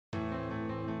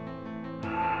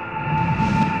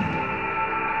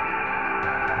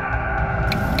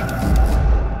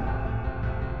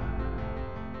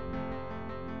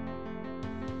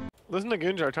Listen to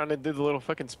Gunjar trying to do the little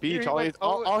fucking speech. All he's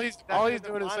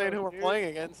doing is saying who we're playing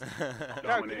against.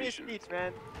 Bro, give me a speech,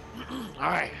 man. All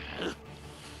right. All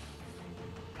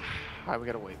right, we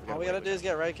gotta wait. All we gotta do is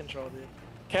get right control, dude.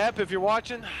 Cap, if you're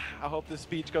watching, I hope this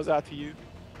speech goes out to you.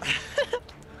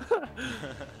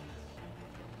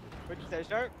 What'd you say,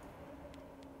 Shark?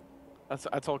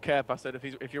 I told Cap, I said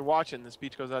if you're watching, the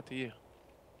speech goes out to you.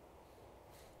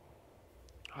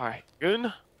 All right,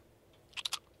 Gun.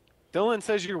 Dylan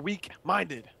says you're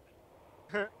weak-minded.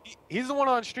 He's the one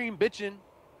on stream bitching,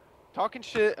 talking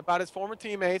shit about his former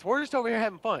teammates. We're just over here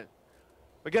having fun.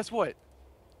 But guess what?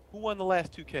 Who won the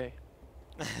last 2K?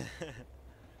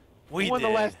 We Who won did.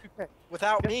 the last 2K?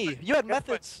 Without me. You had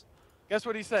methods. Guess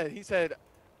what he said? He said,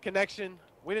 connection.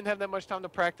 We didn't have that much time to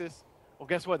practice. Well,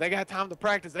 guess what? They got time to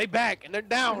practice. They back, and they're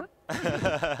down.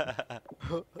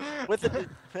 With the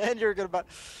and you're good about.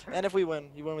 And if we win,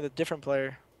 you win with a different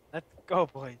player. Let's go,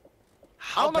 boy.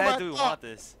 How bad do we want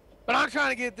this? But I'm trying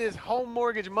to get this home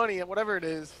mortgage money and whatever it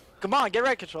is. Come on, get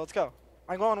right control. Let's go.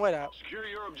 I'm going way out. Secure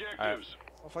your objectives. Right.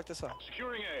 I'll fuck this up.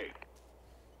 Securing A.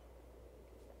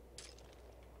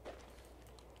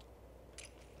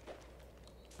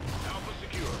 Alpha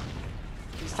secure.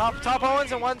 He's top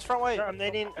Owens and one's front weight. I'm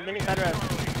nading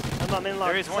FaZeRed. I'm in long.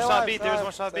 There is one shot B. There is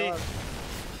one shot B.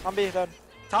 I'm B, done.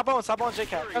 Top Owens,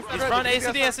 JK. He's front A,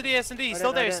 S&D, S&D, S&D. He's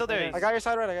still there, he's still there. I got your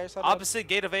side right, I got your side right. Opposite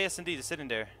gate of A, S&D, just sitting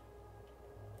there.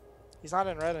 He's not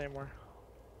in red anymore.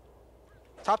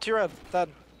 Top 2 red, dead.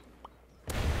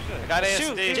 I got A,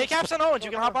 Shoot, S&D. J-Caps and Owens,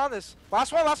 you can hop on this.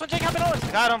 Last one, J-Cap and Owens.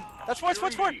 Got him. That's four.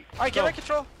 Alright, get right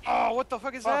control. Oh, what the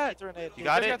fuck is that? You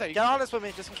got it? Get on this with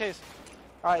me, just in case.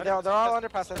 Alright, they're all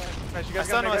underpass, I think. You guys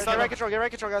Stun him, Get right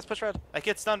control, guys, push red. I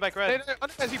get stunned by red.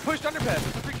 Underpass, he pushed underpass. It's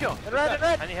a free kill. And red.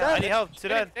 I need help. To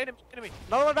dead. Enemy.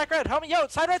 Another one back red. Help me, yo,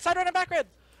 side right and back red.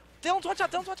 Dylan's one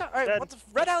shot. Alright, Dead. what's the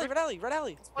red alley. One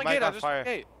Might gate, got I just fire.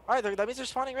 gate. Alright, that means they're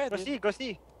spawning red, dude. Go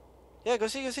see. Yeah, go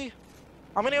see.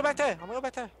 I'm gonna go back there.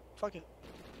 Fuck it.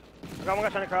 I got one guy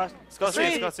trying to cross. Let's go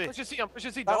see, Push your C, push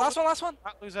your C. Last one.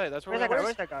 Not lose A, that's where Where's we're that guy? going.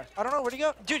 Where's that guy? I don't know, where'd he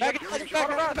go? Dude, Back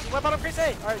around. He went bottom crease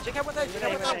A. Alright, J-Cap went there.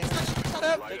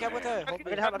 J-Cap went there. I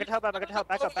can help.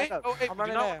 Back up. I'm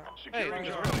running there. Hey,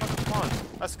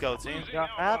 Let's go, team.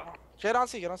 Yeah, Get on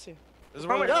C. this is Front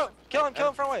where way, we're no, kill him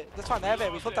front way. That's fine, they have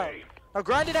it, we flipped out. Now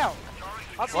grind it out.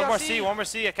 One more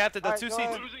C. I captured the Alright, 2 go seats.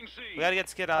 ahead. Losing C. We gotta get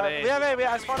this kid out of We A. have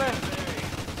A, I spawned A.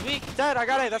 Weak, dead, I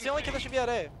got A. That's the only kid that should be at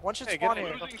A. One should Hey, spawn get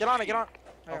here. A. Get on it.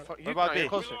 What about B?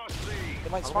 closer. Lost C. They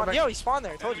might I'll go spawn. back. Yo, he spawned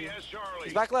there, I told you. Enemy has Charlie.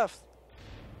 He's back left.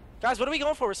 Guys, what are we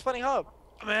going for? We're splitting hub.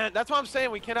 Man, that's what I'm saying.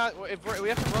 We cannot. We have to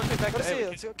rotate back Go to to A. C,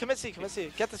 let's go. Commit C.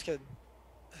 Get this kid.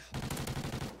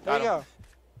 Got There you go.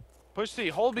 Push C.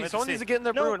 Hold B. Commit Someone C. needs to get in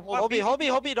their No, brew and Hold B.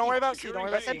 Don't worry about C.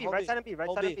 Right side and B.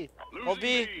 Hold B. Losing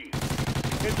B. B.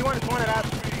 There's two on it up.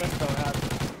 Let's go.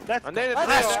 Let's And they-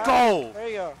 Let's go. There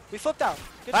you go. We flipped out.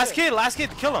 Good Last shit.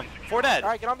 kid, kill him. 4 dead.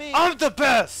 Alright, get on B. I'm the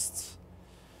best.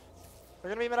 We're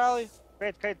gonna be mid alley.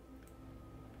 Great. Here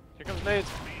comes nades.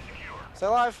 Stay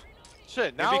alive.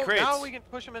 Shit. Maybe Now crates. we can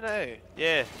push him into A.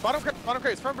 Yeah. Bottom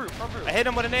crates. Front brew. I hit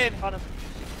him with a nade. On him.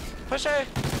 Push A.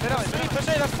 Push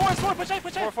A. That's four. Push A.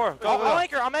 4. Go. I'll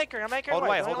anchor. Hold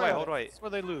white. That's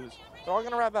where they lose. They're all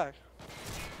gonna ride back.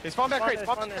 Hey, spawn back crates.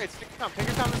 Spawn Spawn back there. crates. Take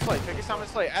your time to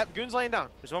slay. Goon's laying down.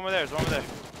 There's one more there.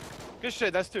 Good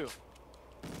shit. That's 2.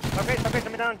 Okay,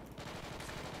 coming down.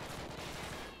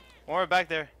 One more back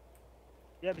there.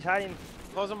 Yeah, he's hiding.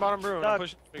 Closing bottom brew. I'm Doug.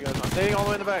 pushing you guys. I'm staying all the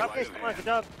way in the back. Okay, come on, good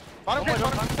job. Bottom crates.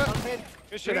 One pin.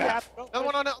 Good shit. Three half. Another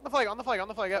one on the flag.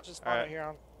 Yep. Just spawn Alright. right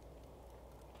here.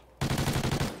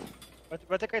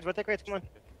 Rotate crates, come on.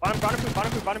 Bottom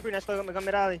brew, next go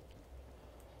mid alley.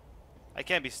 I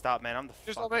can't be stopped, man. I'm the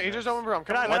He just opened brew. I'm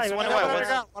coming. Come on, What's come one on, away? come on, What's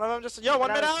come on. One of them just. Yo, one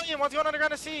Mid mid alley. alley and one's going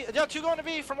underground to C. Yo, 2 going to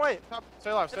B from white. Stay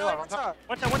alive. On top.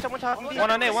 One top.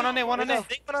 One on A. One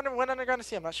underground to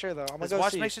C. I'm not sure though. I'm gonna go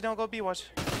Watch, C. make sure they don't go B. Watch.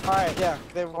 Alright, yeah.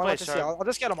 They play want to C. sharp. I'll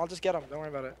just get them. Don't worry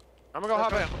about it. I'm gonna go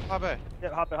hop A.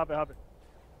 Yeah, hop it.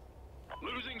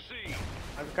 Losing C.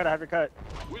 Have your cut.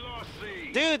 We lost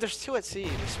C. Dude, there's 2 at C.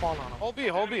 They spawn on them. Hold B.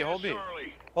 Charlie. Hold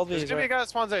B. There's gonna be a guy that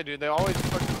spawns A, dude. They always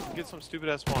fucking get some stupid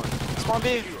ass spawn. Spawn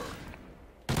B.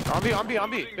 On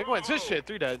B. Big wins. This shit.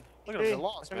 3 dead. Look at them. They're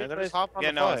lost, man. They're just hopping on Yeah,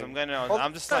 the no, flag. I'm gonna know. Hold-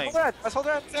 I'm just hold like. that. Let's hold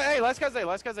that. Hey, last guy's A. Go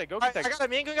get I that. got it.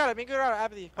 Me and Goon got it.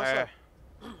 Abdi. Post Alright.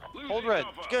 up. Hold red.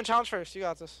 Goon, challenge first. You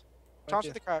got this. Challenge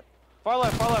with the crack. Far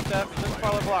left, F. Just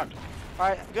far left block.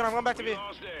 Alright, Goon, I'm going back to B.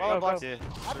 Far left block. Yeah.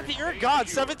 Abdi, you're a god.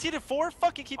 17-4.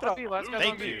 Fucking keep it up. B, last guy's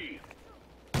Thank on B. you.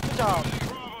 Good job.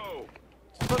 Bravo.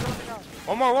 Still doing the job.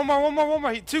 One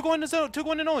more. 2 going to zone. 2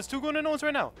 going in Owens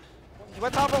right now. He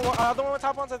went top one. The one with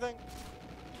top ones, I think.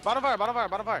 Bottom fire, bottom fire,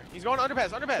 bottom fire. He's going underpass,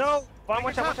 underpass. No!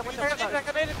 One shot, I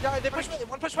got They push me.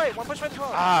 One push right as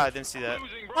well. Ah, I didn't see that.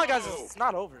 Losing Come on, guys. Bravo. It's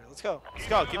not over. Let's go. Let's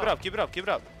go. Keep it up. Keep it up. Keep it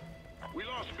up. We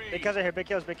lost B. Big kills are here, big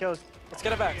kills, big kills. Let's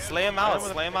get it back. Slay him out.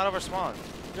 Slay him out over spawn.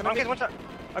 You're One gonna kids, one shot.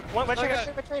 One red train,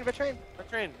 Okay. red train, red train. Red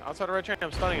train, outside the red train,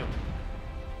 I'm stunning him.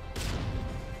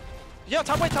 Yo,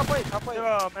 top white, top white, top white.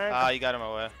 Oh, man. Ah, you got him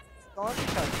away. Don't let me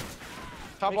cut.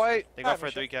 Top Make- white. They go Back, for a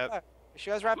make sure- 3 cap. back. Make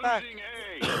sure you guys right back. Losing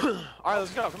A. Alright,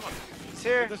 let's go, come on. He's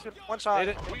here. This shit- One shot. Made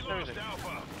it. We lost Everything.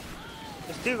 Alpha.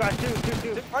 There's two guys,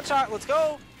 two. One shot. Let's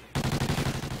go.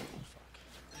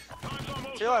 Time's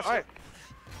almost To your left. Alright.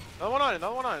 Another one on it,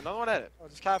 another one on it, another one at it. Oh,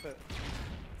 just cap it.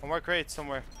 One more crate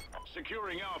somewhere.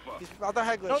 Securing Alpha. He's out there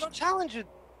head glitch. No, don't challenge it.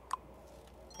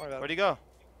 Where'd he go?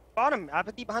 Bottom,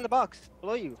 apathy behind the box,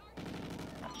 below you.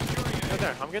 Securing Right A.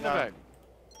 there, I'm getting No. it back.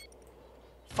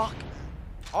 Fuck.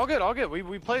 All good, all good.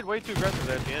 We played way too aggressive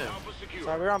there at the end. Alpha secure.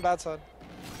 Sorry, we're on bad side.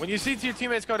 When you see your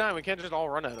teammates go down, we can't just all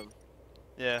run at them.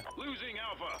 Yeah. Losing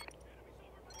Alpha.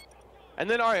 And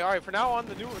then, alright, for now on,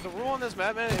 the rule on this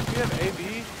map, man, if we have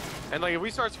AB, and like if we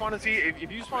start spawning C,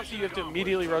 if you spawn C, you have to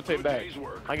immediately rotate back. Day's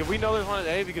work. Like if we know there's one at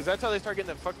A, because that's how they start getting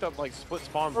that fucked up like split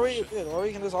spawn Or we, bullshit. or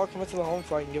we can just all commit to the home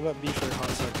flight and give up B for a hot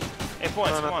second. 8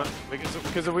 points. No, Come no, on. no.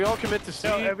 Because if we all commit to C,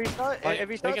 So if we start, like, if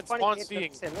we they start can spawning, spawn get-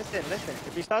 seeing. listen.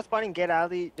 If we start spawning, get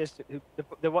alley, just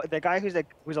the guy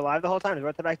who's alive the whole time is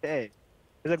right back to A.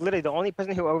 It's like literally the only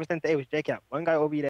person who oversent to A was J-Cap. One guy OB'd